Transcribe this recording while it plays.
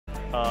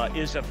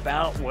is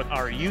about what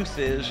our youth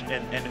is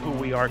and who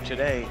we are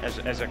today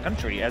as a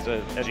country, as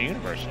a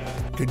universe.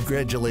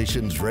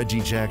 Congratulations,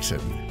 Reggie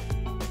Jackson.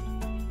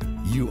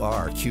 You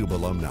are CUBE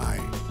alumni.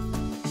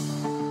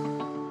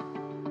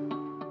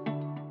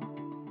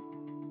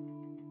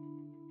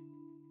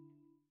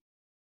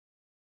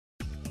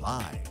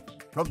 Live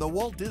from the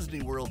Walt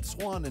Disney World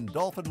Swan and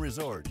Dolphin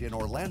Resort in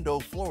Orlando,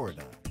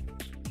 Florida,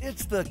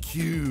 it's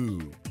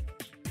theCUBE,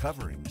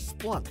 covering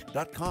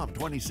Splunk.com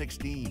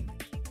 2016.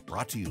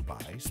 Brought to you by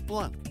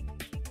Splunk.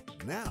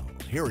 Now,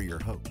 here are your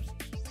hosts,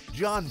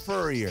 John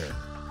Furrier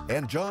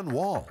and John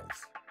Walls.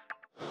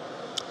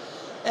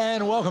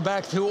 And welcome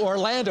back to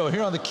Orlando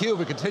here on theCUBE.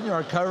 We continue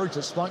our coverage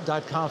at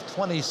Splunk.com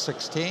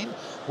 2016.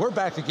 We're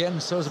back again,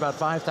 so is about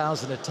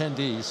 5,000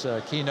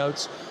 attendees.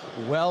 Keynotes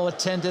well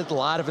attended, a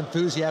lot of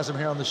enthusiasm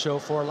here on the show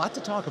floor, a lot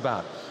to talk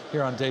about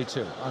here on day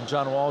two. I'm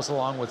John Walls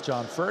along with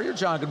John Furrier.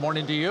 John, good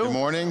morning to you. Good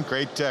morning,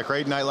 great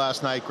night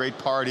last night, great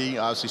party.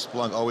 Obviously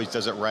Splunk always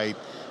does it right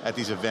at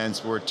these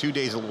events. We're 2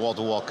 days of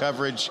wall-to-wall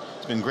coverage.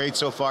 It's been great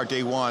so far,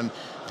 day one,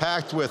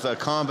 packed with a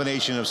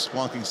combination of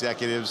Splunk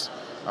executives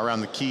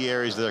around the key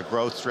areas of their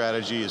growth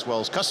strategy as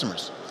well as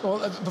customers. Well,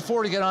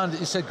 before we get on,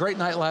 you said great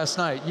night last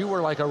night. You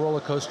were like a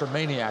roller coaster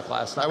maniac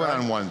last night. I went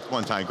on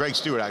one time. Greg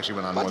Stewart actually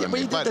went on more than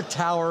me. But you did the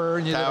tower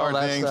and you did all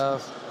that things.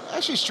 stuff.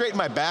 Actually straightened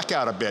my back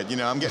out a bit. You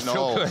know, I'm getting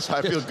old, so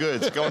I feel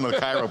good. It's going to the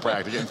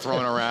chiropractor, getting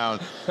thrown around.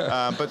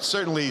 But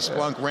certainly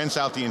Splunk rents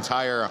out the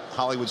entire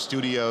Hollywood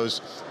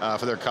studios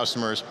for their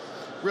customers.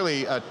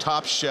 Really a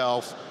top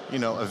shelf,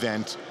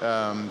 event.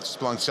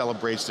 Splunk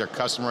celebrates their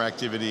customer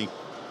activity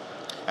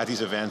at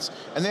these events,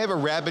 and they have a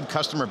rabid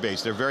customer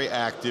base. They're very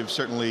active,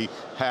 certainly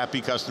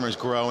happy customers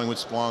growing with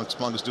Splunk.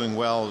 Splunk is doing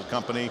well as a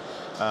company.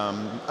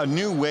 A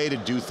new way to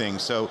do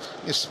things. So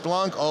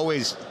Splunk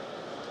always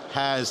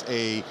has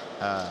a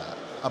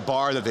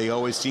bar that they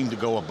always seem to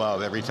go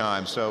above every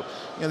time. So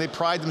they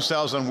pride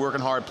themselves on working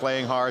hard,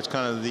 playing hard. It's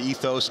kind of the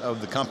ethos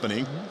of the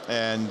company.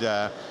 And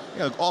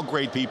all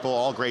great people,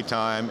 all great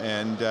time,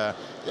 and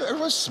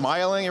everyone's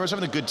smiling, everyone's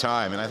having a good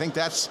time, and I think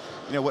that's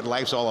what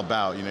life's all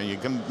about.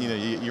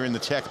 You're in the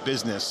tech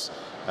business.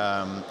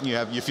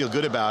 You feel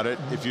good about it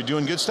if you're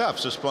doing good stuff.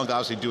 So Splunk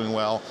obviously doing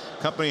well.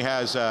 Company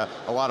has a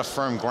lot of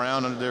firm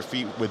ground under their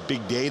feet with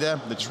big data,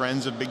 the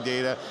trends of big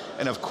data,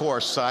 and of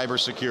course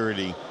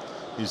cybersecurity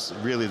is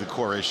really the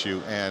core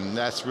issue, and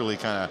that's really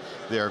kind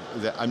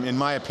of in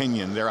my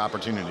opinion, their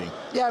opportunity.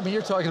 Yeah, I mean,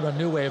 you're talking about a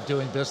new way of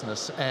doing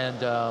business,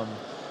 and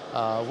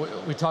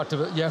we talked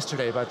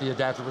yesterday about the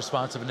Adaptive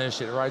Responsive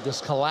Initiative, right?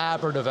 This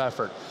collaborative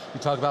effort.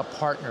 You talk about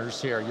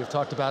partners here. You've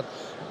talked about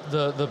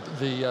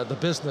the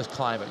business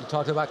climate. You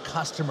talked about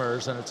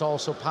customers, and it's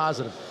also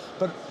positive.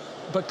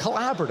 But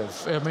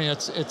collaborative. I mean,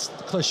 it's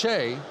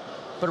cliche,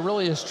 but it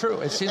really is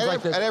true. It seems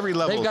like at every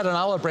level, they've got an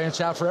olive branch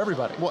out for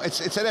everybody. Well,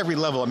 it's at every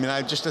level. I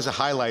mean, just as a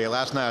highlight,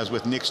 last night I was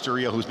with Nick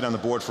Stureo, who's been on the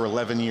board for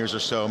 11 years or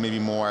so, maybe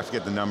more, I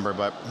forget the number,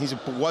 but he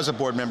was a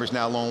board member, he's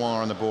now no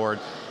longer on the board.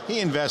 He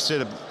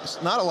invested,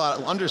 not a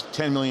lot, under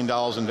 $10 million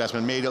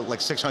investment, made it like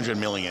 $600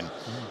 million.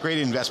 Great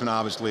investment,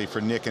 obviously, for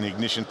Nick and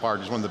Ignition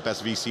Partners, one of the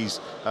best VCs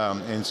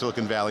in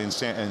Silicon Valley and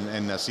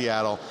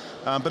Seattle.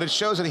 But it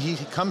shows that he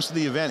comes to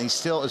the event, he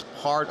still is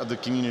part of the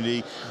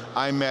community.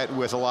 I met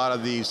with a lot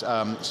of these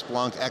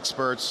Splunk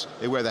experts.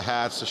 They wear the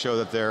hats to show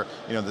that they're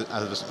the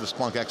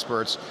Splunk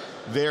experts.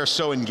 They're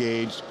so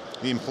engaged.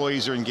 The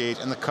employees are engaged,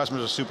 and the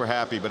customers are super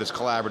happy, but it's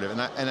collaborative.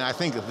 And I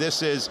think that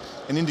this is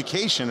an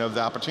indication of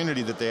the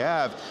opportunity that they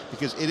have,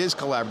 because it is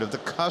collaborative. The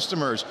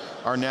customers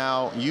are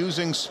now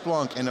using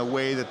Splunk in a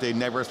way that they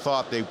never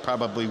thought they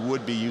probably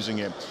would be using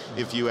it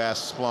if you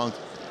ask Splunk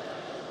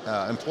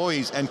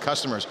employees and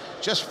customers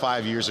just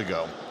 5 years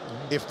ago,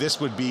 if this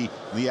would be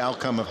the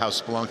outcome of how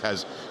Splunk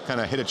has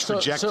kind of hit a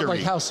trajectory. So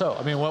like how so?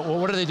 I mean,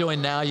 what are they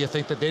doing now you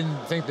think that they didn't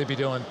think they'd be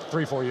doing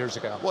 3, 4 years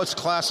ago? Well, it's a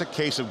classic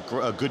case of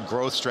a good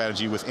growth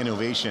strategy with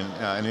innovation,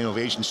 an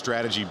innovation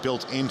strategy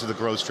built into the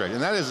growth strategy.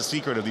 And that is the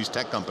secret of these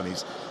tech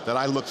companies that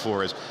I look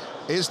for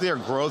is their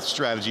growth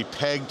strategy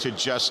pegged to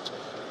just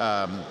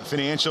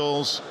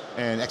financials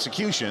and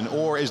execution,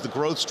 or is the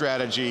growth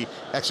strategy,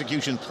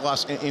 execution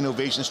plus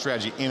innovation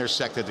strategy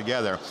intersected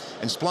together?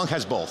 And Splunk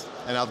has both,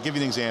 and I'll give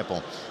you an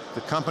example.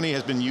 The company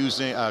has been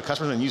using, customers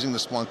have been using the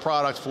Splunk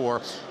product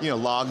for,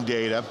 log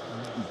data,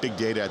 big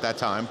data at that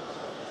time,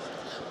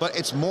 but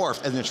it's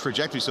morphed in the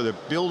trajectory, so they're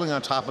building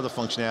on top of the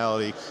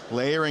functionality,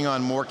 layering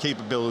on more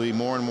capability,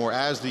 more and more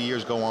as the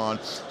years go on.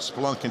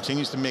 Splunk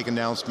continues to make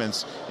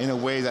announcements in a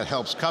way that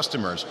helps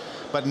customers.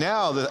 But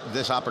now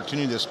this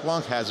opportunity that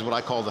Splunk has is what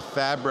I call the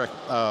fabric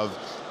of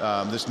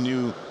this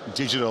new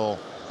digital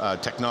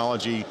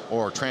technology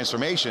or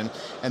transformation,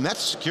 and that's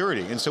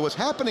security. And so what's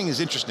happening is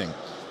interesting.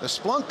 The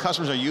Splunk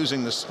customers are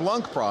using the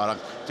Splunk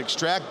product to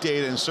extract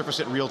data and surface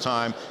it real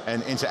time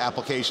and into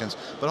applications,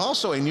 but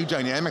also a new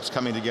dynamic's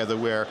coming together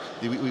where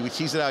we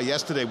teased it out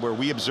yesterday, where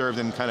we observed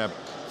and kind of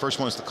first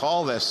ones to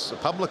call this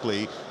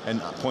publicly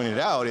and pointed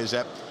out is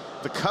that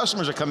the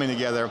customers are coming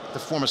together to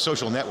form a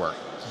social network.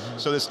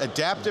 So this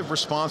adaptive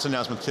response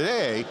announcement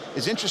today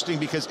is interesting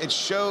because it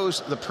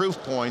shows the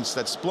proof points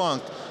that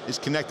Splunk is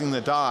connecting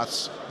the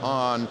dots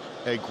on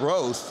a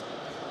growth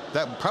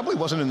that probably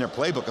wasn't in their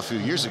playbook a few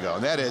years ago,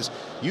 and that is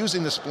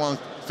using the Splunk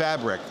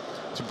fabric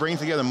to bring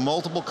together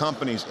multiple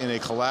companies in a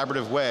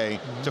collaborative way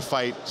to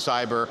fight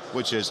cyber,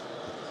 which is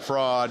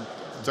fraud,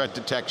 threat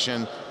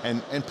detection,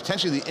 and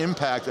potentially the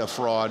impact of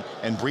fraud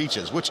and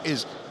breaches, which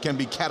can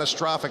be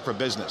catastrophic for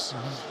business.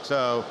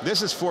 So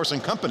this is forcing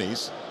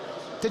companies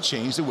to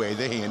change the way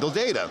they handle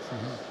data.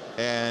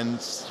 And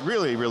it's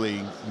really,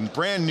 really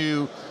brand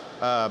new,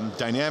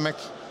 dynamic,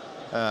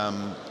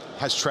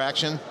 has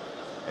traction,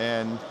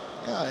 and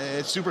yeah,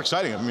 it's super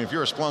exciting. I mean, if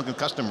you're a Splunk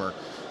customer,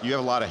 you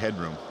have a lot of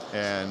headroom,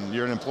 and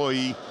you're an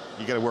employee,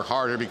 you got to work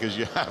harder because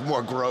you have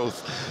more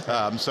growth.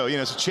 So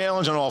it's a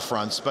challenge on all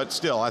fronts, but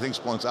still, I think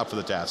Splunk's up for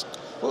the task.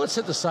 Well, let's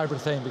hit the cyber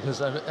thing, because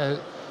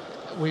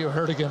we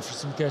heard again from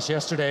some guests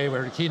yesterday, we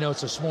heard keynotes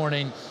this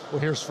morning,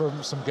 we'll hear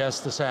from some guests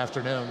this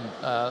afternoon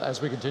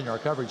as we continue our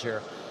coverage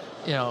here.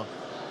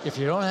 If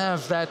you don't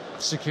have that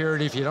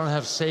security, if you don't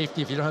have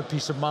safety, if you don't have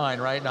peace of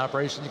mind, right, in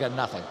operation, you got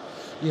nothing.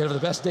 You have the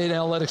best data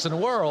analytics in the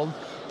world,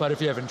 but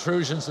if you have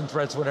intrusions and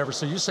threats, whatever,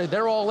 so you say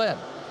they're all in,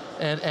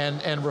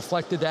 and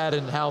reflected that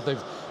in how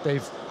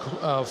they've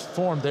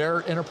formed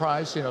their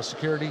enterprise,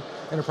 security,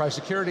 enterprise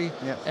security,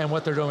 and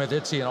what they're doing with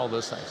ITSI and all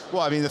those things.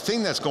 Well, I mean, the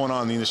thing that's going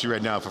on in the industry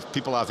right now, for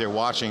people out there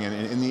watching, and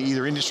in the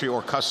either industry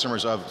or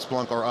customers of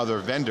Splunk or other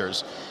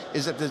vendors,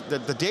 is that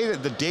the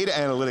data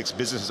analytics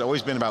business has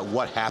always been about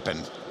what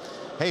happened.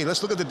 Hey,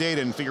 let's look at the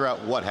data and figure out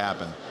what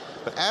happened.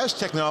 But as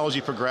technology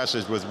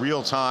progresses with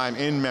real time,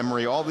 in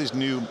memory, all these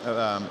new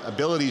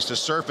abilities to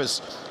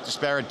surface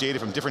disparate data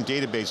from different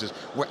databases,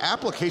 where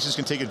applications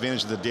can take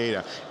advantage of the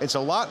data, it's a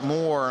lot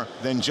more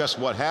than just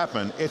what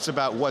happened, it's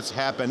about what's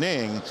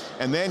happening,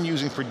 and then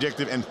using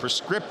predictive and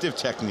prescriptive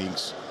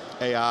techniques,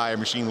 AI or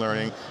machine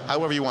learning,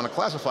 however you want to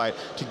classify it,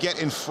 to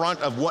get in front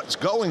of what's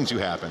going to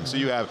happen. So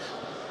you have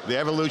the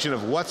evolution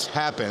of what's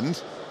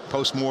happened,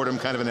 post-mortem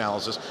kind of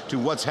analysis, to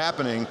what's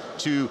happening,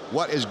 to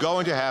what is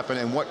going to happen,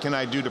 and what can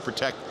I do to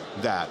protect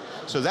that.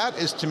 So that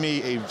is, to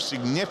me, a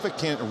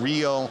significant,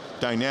 real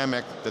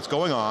dynamic that's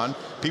going on.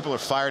 People are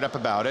fired up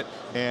about it,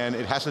 and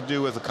it has to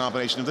do with the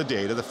combination of the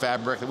data, the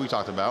fabric that we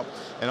talked about,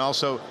 and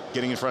also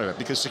getting in front of it.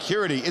 Because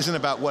security isn't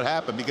about what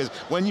happened, because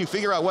when you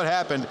figure out what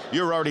happened,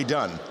 you're already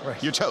done.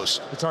 Right. You're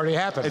toast. It's already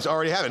happened. It's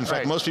already happened. In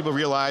fact, most people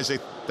realize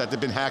that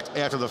they've been hacked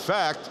after the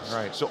fact.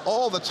 Right. So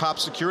all the top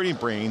security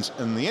brains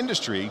in the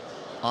industry,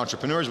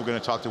 entrepreneurs, we're going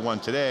to talk to one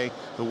today,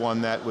 the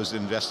one that was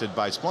invested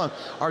by Splunk,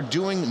 are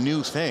doing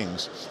new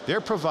things. They're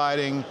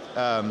providing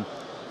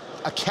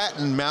a cat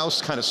and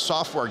mouse kind of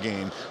software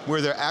game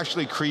where they're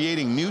actually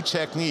creating new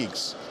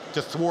techniques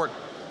to thwart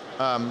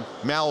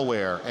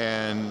malware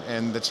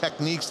and the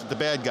techniques that the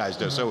bad guys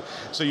do. So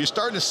you're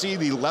starting to see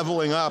the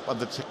leveling up of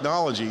the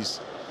technologies,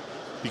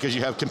 because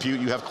you have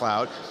compute, you have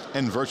cloud,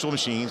 and virtual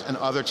machines and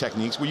other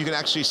techniques where you can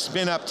actually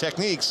spin up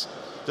techniques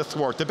to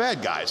thwart the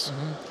bad guys.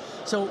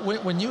 So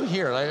when you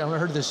hear, I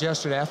heard this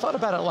yesterday, I thought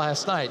about it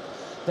last night,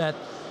 that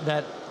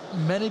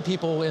many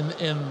people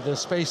in the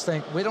space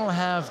think we don't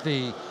have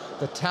the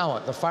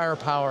talent, the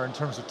firepower in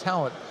terms of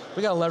talent.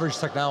 We got to leverage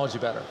technology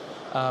better.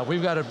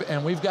 We've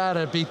got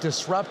to be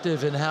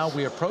disruptive in how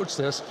we approach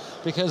this,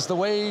 because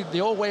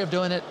the old way of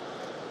doing it,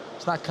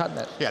 it's not cutting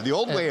it. Yeah, the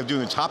old way of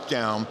doing top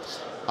down,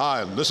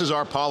 this is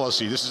our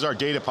policy, this is our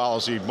data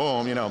policy,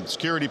 boom,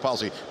 security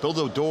policy, build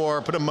a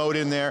door, put a moat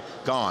in there,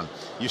 gone.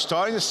 You're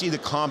starting to see the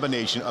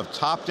combination of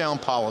top-down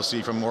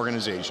policy from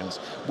organizations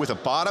with a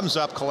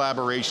bottoms-up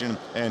collaboration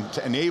and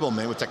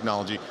enablement with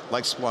technology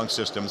like Splunk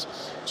systems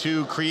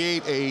to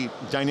create a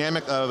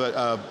dynamic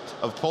of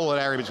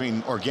polarity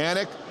between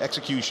organic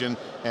execution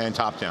and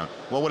top-down.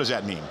 Well, what does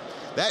that mean?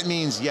 That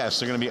means, yes,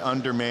 they're going to be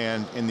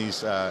undermanned in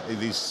these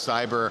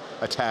cyber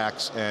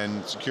attacks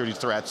and security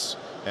threats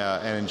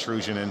and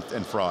intrusion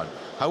and fraud.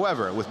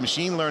 However, with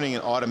machine learning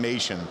and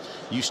automation,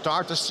 you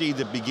start to see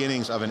the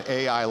beginnings of an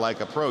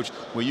AI-like approach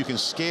where you can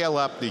scale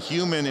up the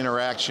human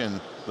interaction,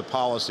 the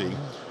policy,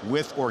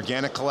 with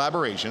organic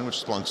collaboration,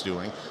 which Splunk's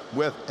doing,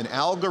 with an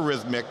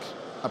algorithmic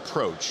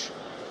approach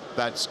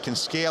that can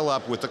scale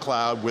up with the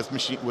cloud, with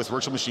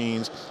virtual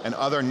machines, and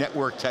other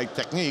network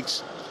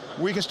techniques,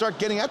 where you can start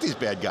getting at these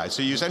bad guys.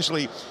 So you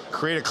essentially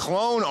create a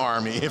clone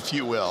army, if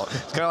you will.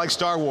 It's kind of like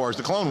Star Wars,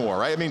 the Clone War,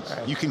 right? I mean,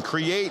 you can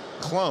create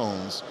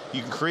clones,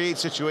 you can create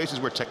situations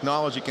where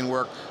technology can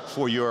work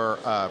for your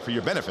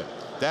benefit.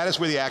 That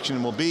is where the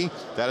action will be.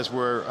 That is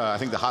where I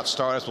think the hot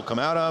startups will come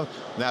out of,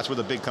 and that's where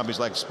the big companies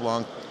like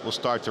Splunk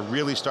will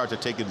really start to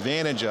take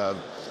advantage of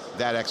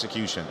that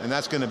execution. And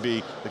that's going to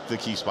be the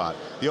key spot.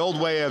 The old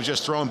way of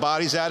just throwing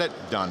bodies at it,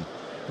 done.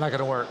 Not going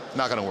to work.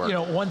 Not going to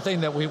work. One thing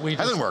that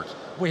hasn't worked.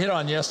 We hit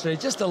on yesterday,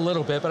 just a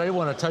little bit, but I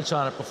want to touch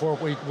on it before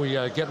we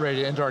get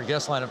ready to enter our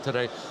guest lineup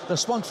today. The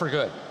Splunk for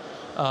Good.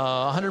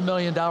 $100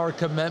 million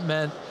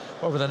commitment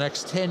over the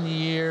next 10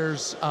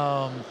 years.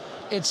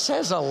 It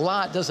says a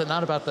lot, does it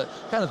not, about the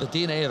kind of the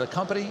DNA of the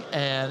company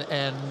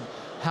and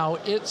how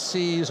it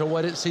sees, or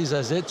what it sees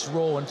as its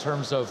role in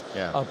terms of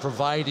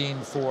providing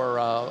for,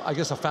 I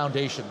guess, a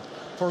foundation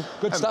for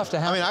good stuff to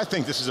happen. I mean, I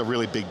think this is a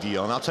really big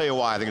deal, and I'll tell you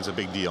why I think it's a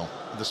big deal.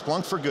 The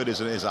Splunk for Good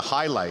is a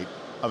highlight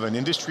of an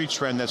industry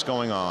trend that's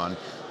going on,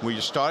 where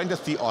you're starting to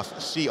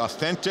see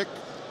authentic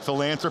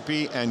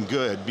philanthropy and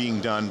good being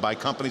done by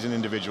companies and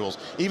individuals.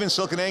 Even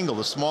SiliconANGLE,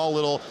 the small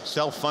little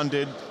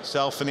self-funded,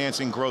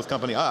 self-financing growth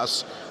company,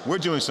 us, we're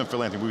doing some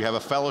philanthropy. We have a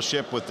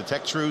fellowship with the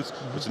Tech Truth,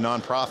 which is a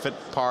nonprofit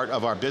part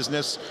of our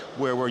business,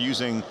 where we're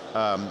using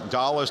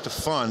dollars to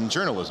fund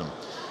journalism.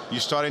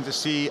 You're starting to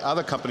see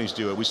other companies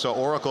do it. We saw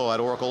Oracle at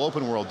Oracle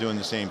Open World doing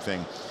the same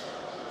thing.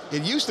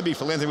 It used to be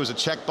philanthropy was a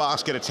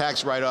checkbox, get a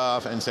tax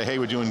write-off, and say, hey,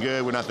 we're doing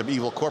good, we're not the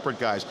evil corporate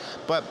guys.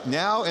 But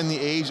now in the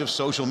age of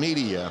social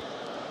media,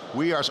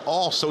 we are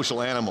all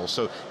social animals.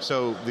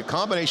 So the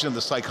combination of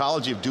the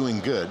psychology of doing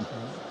good,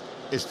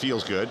 it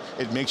feels good,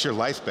 it makes your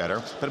life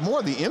better, but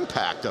more the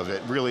impact of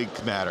it really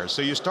matters.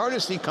 So you're starting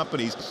to see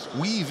companies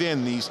weave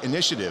in these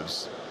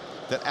initiatives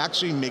that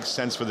actually make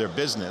sense for their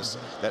business,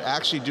 that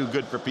actually do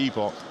good for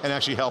people, and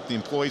actually help the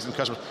employees and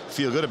customers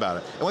feel good about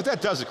it. And what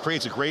that does, it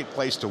creates a great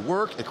place to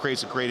work, it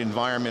creates a great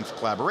environment for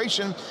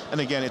collaboration,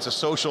 and again, it's a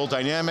social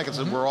dynamic,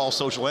 we're all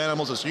social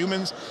animals as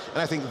humans,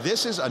 and I think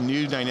this is a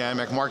new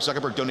dynamic. Mark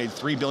Zuckerberg donated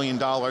 $3 billion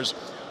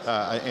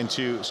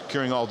into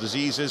curing all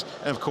diseases,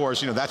 and of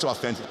course, that's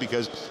authentic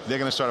because they're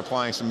going to start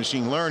applying some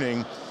machine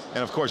learning.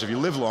 And of course, if you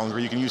live longer,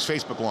 you can use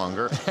Facebook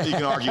longer. You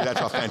can argue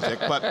that's authentic,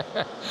 but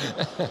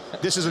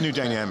this is a new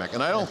dynamic.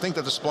 And I don't think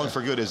that the Splunk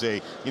for Good is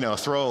a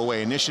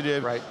throwaway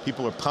initiative. Right.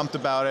 People are pumped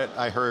about it.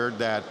 I heard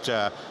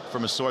that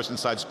from a source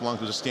inside Splunk,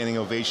 there was a standing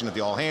ovation at the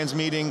all hands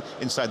meeting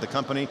inside the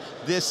company.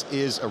 This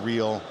is a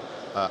real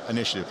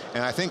initiative.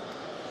 And I think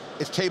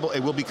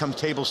it will become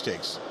table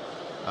stakes.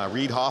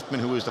 Reid Hoffman,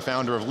 who is the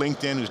founder of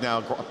LinkedIn, who's now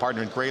a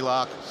partner in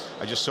Greylock.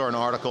 I just saw an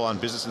article on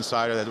Business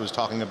Insider that was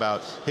talking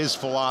about his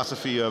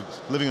philosophy of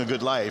living a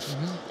good life.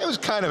 It was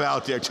kind of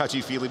out there,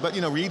 touchy-feely, but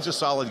Reid's a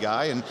solid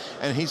guy, and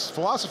his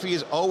philosophy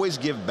is always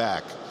give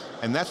back.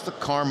 And that's the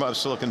karma of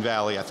Silicon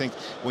Valley. I think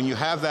when you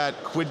have that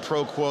quid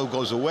pro quo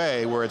goes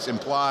away, where it's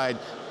implied,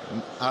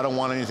 I don't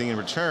want anything in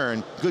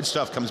return, good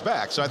stuff comes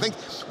back. So I think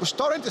we're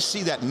starting to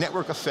see that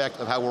network effect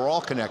of how we're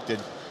all connected,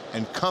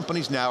 and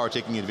companies now are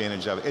taking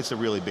advantage of it. It's a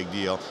really big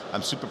deal.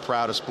 I'm super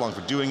proud of Splunk for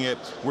doing it,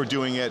 we're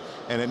doing it,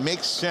 and it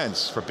makes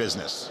sense for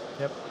business.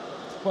 Yep.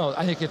 Well,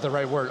 I think you get the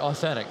right word,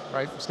 authentic,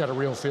 right? It's got a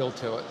real feel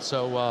to it.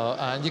 So,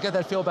 and you get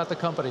that feel about the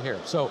company here.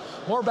 So,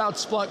 more about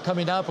Splunk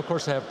coming up. Of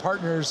course, they have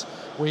partners,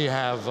 we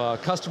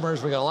have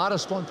customers, we got a lot of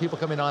Splunk people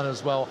coming on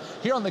as well.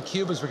 Here on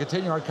theCUBE as we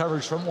continue our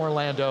coverage from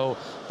Orlando,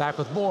 back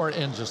with more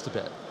in just a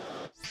bit.